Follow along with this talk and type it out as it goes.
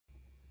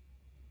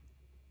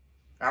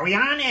Are we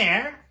on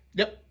air?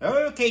 Yep.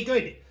 Okay,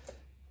 good.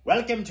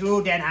 Welcome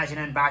to Danhausen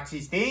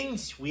Unboxes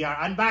Things. We are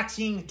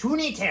unboxing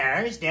Toony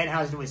Terrors.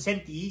 Danhausen was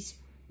sent these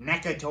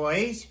NECA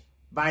toys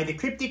by the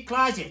Cryptic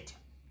Closet.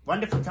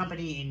 Wonderful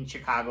company in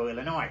Chicago,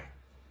 Illinois.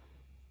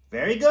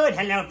 Very good.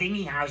 Hello,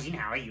 Danhausen.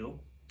 How are you?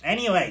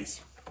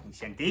 Anyways, we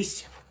sent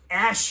this.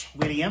 Ash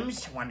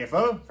Williams,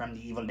 wonderful, from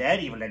the Evil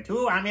Dead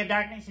 2, Army of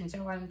Darkness, and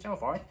so on and so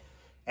forth.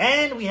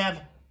 And we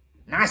have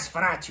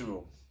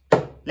Nosferatu.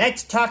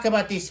 Let's talk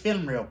about this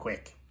film real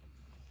quick.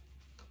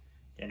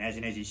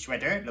 Danhausen has his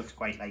sweater. It looks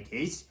quite like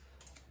his.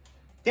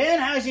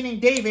 Danhausen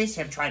and Davis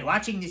have tried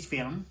watching this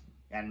film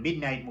and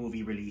midnight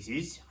movie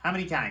releases. How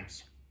many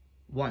times?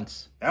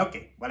 Once.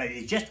 Okay, well, it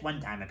is just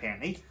one time,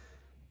 apparently.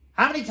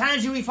 How many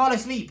times do we fall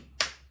asleep?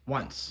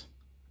 Once.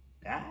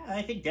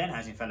 I think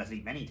Danhausen fell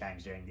asleep many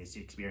times during this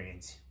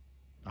experience.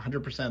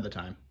 100% of the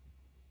time.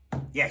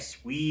 Yes,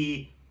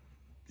 it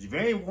was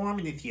very warm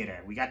in the theater.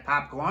 We got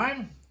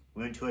popcorn.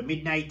 We went to a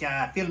midnight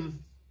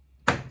film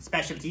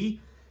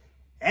specialty.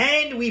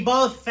 And we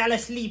both fell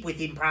asleep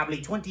within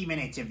probably 20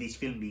 minutes of this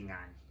film being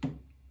on.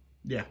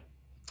 Yeah.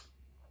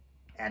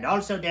 And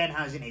also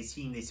Danhausen has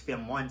seen this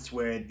film once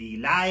where the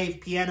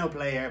live piano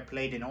player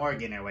played an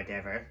organ or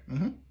whatever.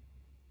 Mm-hmm.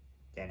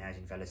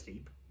 Danhausen fell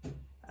asleep.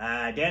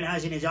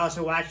 Danhausen has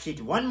also watched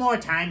it one more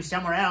time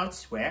somewhere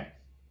else where,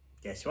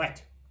 guess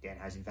what?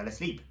 Danhausen fell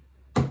asleep.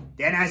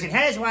 Danhausen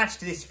has watched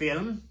this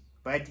film,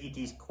 but it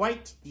is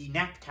quite the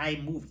nap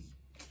time movie.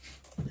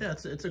 Yeah,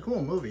 it's a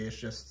cool movie.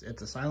 It's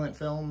a silent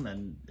film,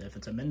 and if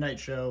it's a midnight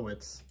show,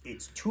 it's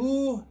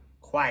too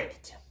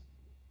quiet.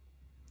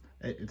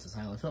 It's a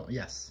silent film,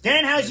 yes.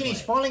 Danhausen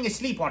is falling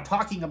asleep while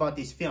talking about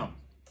this film.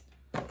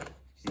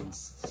 It's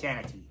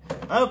insanity.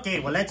 Okay,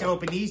 well, let's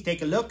open these,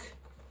 take a look.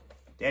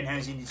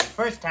 Danhausen is the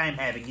first time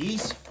having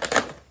these.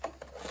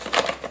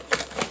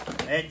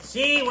 Let's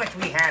see what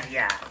we have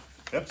here.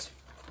 Oops.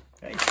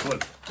 Very cool.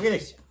 Look at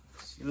this.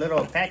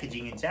 Little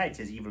packaging inside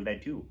says Evil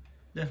Dead 2.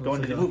 Yeah,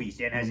 Going to the movies.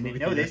 Danhausen didn't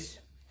know this.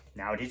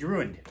 Now it is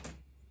ruined.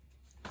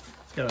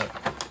 It's got a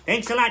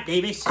Thanks a lot,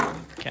 Davis.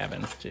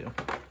 cabin, too.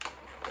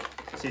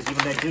 It says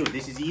Evil Dead 2.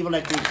 This is Evil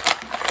Dead 2. This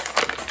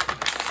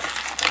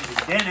is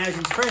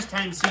Danhausen's first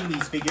time seeing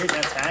these figures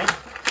outside.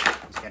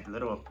 He's got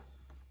little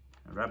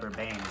rubber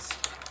bands.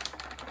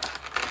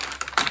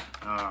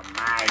 Oh,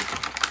 my.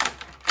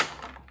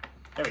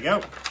 There we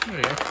go. There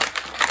we go.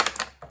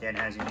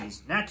 Danhausen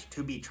is not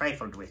to be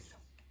trifled with.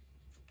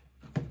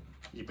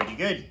 These are pretty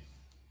good.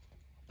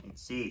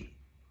 Let's see.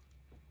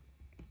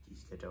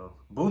 This little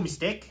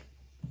boomstick.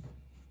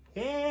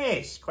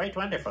 Yes, quite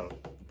wonderful.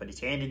 Put his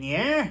hand in the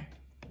air.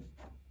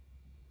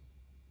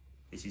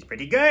 This is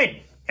pretty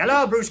good.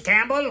 Hello, Bruce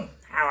Campbell.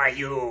 How are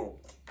you?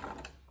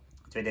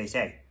 That's what they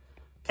say.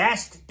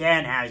 Cast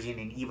Danhausen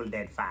in Evil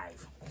Dead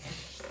 5.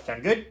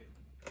 Sound good?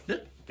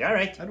 Yeah. All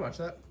right. I'd watch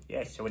that.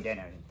 Yes, so would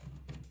Danhausen.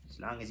 As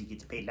long as he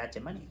gets paid lots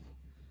of money.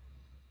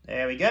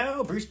 There we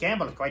go. Bruce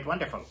Campbell is quite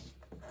wonderful.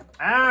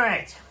 All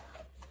right.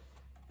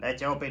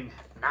 Let's open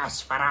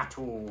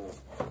Nosferatu.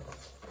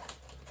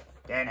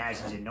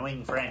 Danhausen's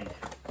annoying friend.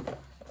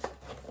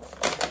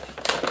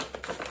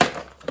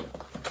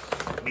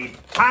 Made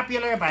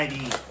popular by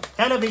the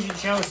television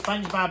show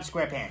SpongeBob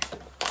SquarePants.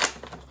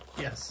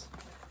 Yes.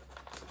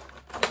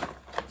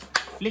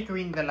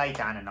 Flickering the light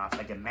on and off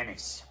like a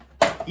menace.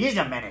 He is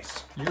a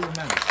menace. You're a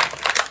menace.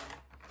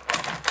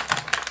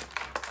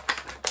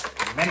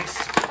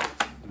 Menace.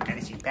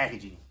 Menacing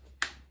packaging.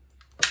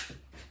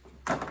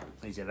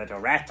 He's a little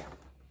rat.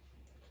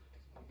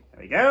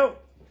 There we go.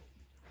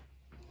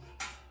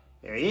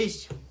 There he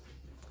is.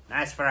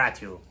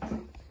 Nosferatu.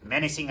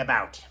 Menacing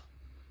about.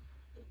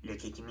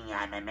 Look at me,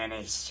 I'm a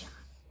menace.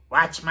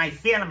 Watch my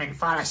film and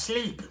fall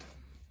asleep.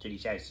 That's what he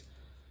says.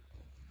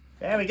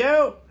 There we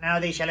go. Now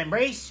they shall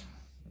embrace.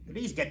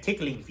 These got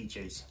tickling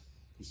features.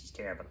 This is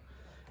terrible.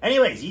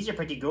 Anyways, these are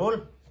pretty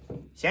cool.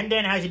 Send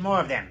Danhausen more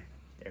of them.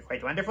 They're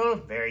quite wonderful.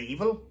 Very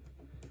evil.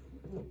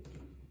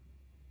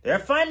 They're a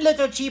fun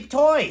little cheap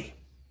toy.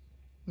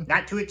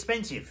 Not too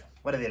expensive.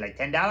 What are they, like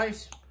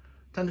 $10?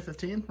 10 to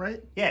 15,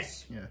 right?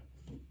 Yes. Yeah.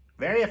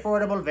 Very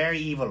affordable, very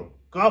evil.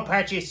 Go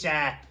purchase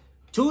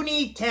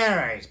Toony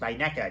Terrors by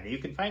NECA. You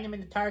can find them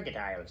in the Target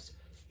aisles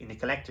in the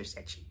collector's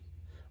section.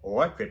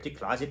 Or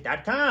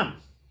crypticcloset.com.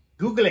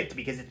 Google it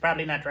because it's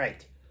probably not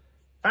right.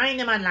 Find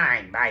them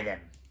online. Buy them.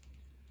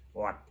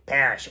 Or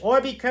perish. Or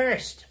be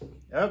cursed.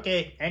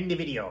 Okay, end the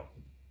video.